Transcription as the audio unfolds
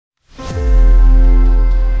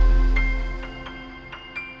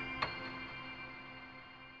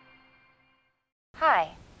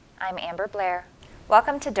I'm Amber Blair.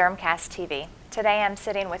 Welcome to Dermcast TV. Today I'm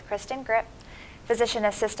sitting with Kristen Grip, physician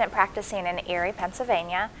assistant practicing in Erie,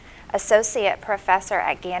 Pennsylvania, associate professor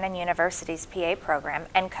at Gannon University's PA program,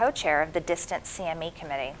 and co-chair of the Distance CME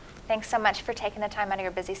Committee. Thanks so much for taking the time out of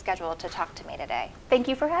your busy schedule to talk to me today. Thank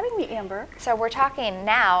you for having me, Amber. So we're talking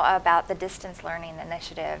now about the Distance Learning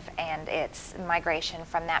Initiative and its migration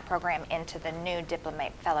from that program into the new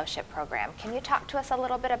Diplomate Fellowship program. Can you talk to us a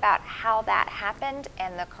little bit about how that happened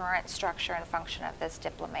and the current structure and function of this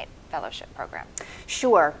Diplomate Fellowship program?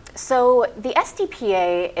 Sure. So the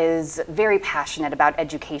SDPA is very passionate about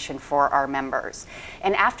education for our members.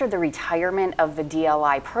 And after the retirement of the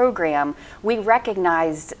DLI program, we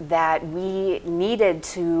recognized that we needed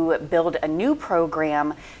to build a new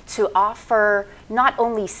program to offer not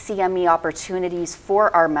only CME opportunities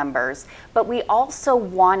for our members, but we also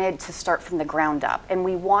wanted to start from the ground up. And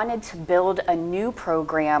we wanted to build a new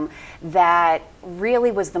program that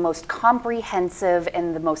really was the most comprehensive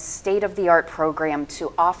and the most state-of-the-art program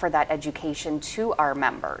to offer that education to our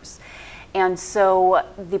members. And so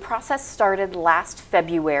the process started last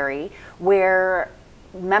February, where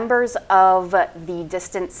members of the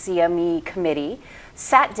Distance CME Committee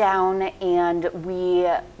sat down and we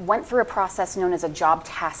went through a process known as a job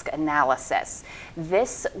task analysis.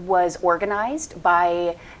 This was organized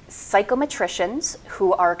by psychometricians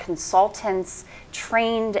who are consultants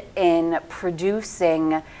trained in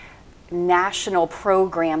producing national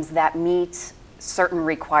programs that meet certain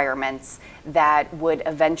requirements that would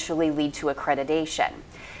eventually lead to accreditation.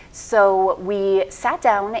 So we sat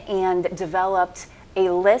down and developed a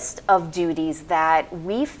list of duties that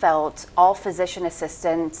we felt all physician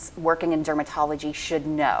assistants working in dermatology should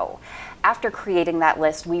know. After creating that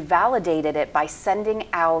list, we validated it by sending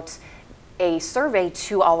out a survey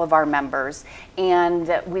to all of our members, and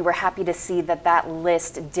we were happy to see that that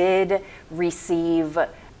list did receive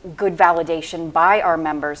good validation by our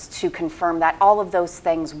members to confirm that all of those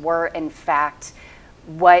things were in fact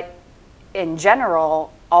what in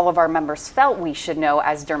general all of our members felt we should know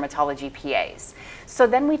as dermatology PAs. So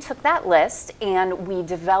then we took that list and we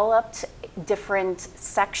developed different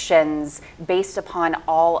sections based upon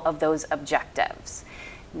all of those objectives.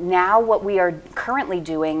 Now what we are currently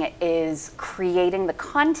doing is creating the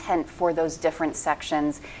content for those different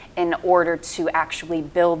sections in order to actually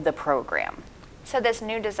build the program. So this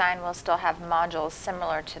new design will still have modules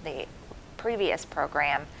similar to the previous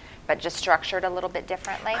program, but just structured a little bit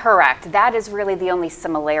differently? Correct. That is really the only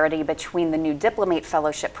similarity between the new Diplomate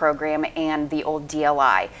Fellowship program and the old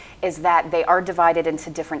DLI, is that they are divided into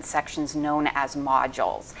different sections known as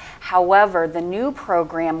modules. However, the new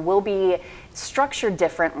program will be structured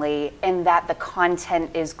differently in that the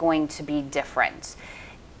content is going to be different.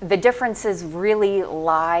 The differences really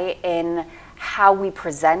lie in how we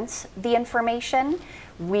present the information.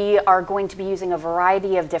 We are going to be using a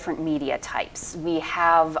variety of different media types. We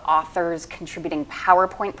have authors contributing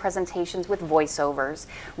PowerPoint presentations with voiceovers.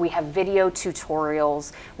 We have video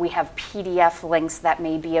tutorials. We have PDF links that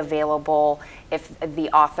may be available if the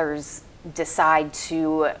authors decide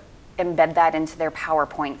to embed that into their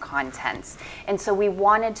PowerPoint contents. And so we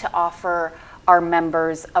wanted to offer our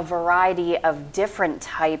members a variety of different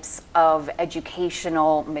types of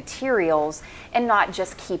educational materials and not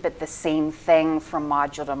just keep it the same thing from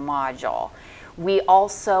module to module. We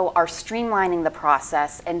also are streamlining the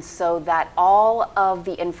process, and so that all of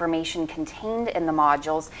the information contained in the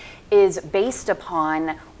modules is based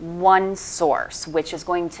upon one source, which is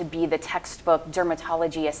going to be the textbook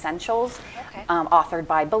Dermatology Essentials, authored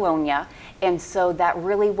by Bologna. And so that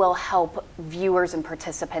really will help viewers and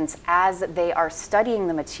participants as they are studying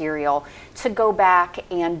the material to go back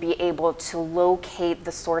and be able to locate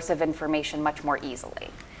the source of information much more easily.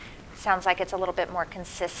 Sounds like it's a little bit more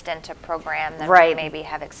consistent a program than we maybe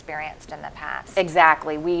have experienced in the past.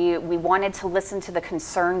 Exactly. We wanted to listen to the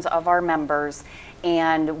concerns of our members,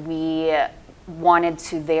 and we wanted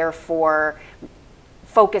to therefore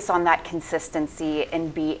focus on that consistency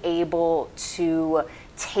and be able to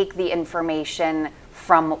take the information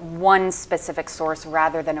from one specific source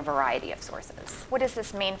rather than a variety of sources. What does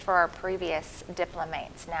this mean for our previous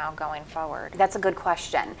diplomates now going forward? That's a good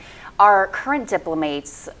question. Our current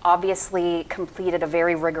diplomates obviously completed a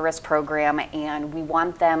very rigorous program, and we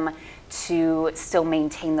want them to still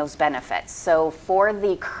maintain those benefits. So for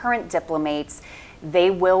the current diplomates, they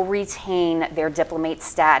will retain their diplomate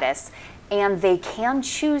status, and they can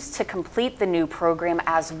choose to complete the new program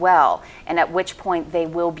as well, and at which point they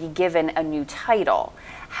will be given a new title.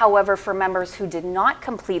 However, for members who did not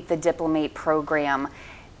complete the diplomate program,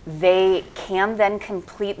 they can then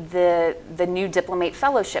complete the new Diplomate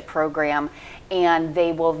Fellowship program, and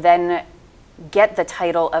they will then get the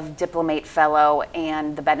title of Diplomate Fellow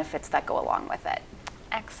and the benefits that go along with it.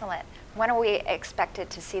 Excellent. When are we expected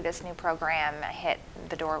to see this new program hit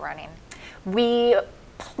the door running? We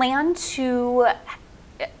plan to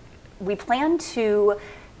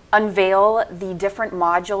unveil the different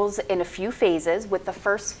modules in a few phases, with the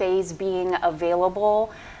first phase being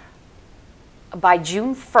available by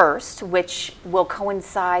June 1st, which will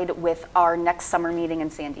coincide with our next summer meeting in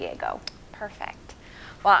San Diego. Perfect.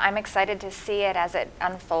 Well, I'm excited to see it as it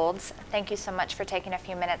unfolds. Thank you so much for taking a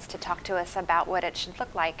few minutes to talk to us about what it should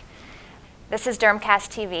look like. This is DermCast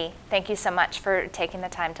TV. Thank you so much for taking the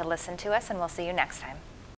time to listen to us, and we'll see you next time.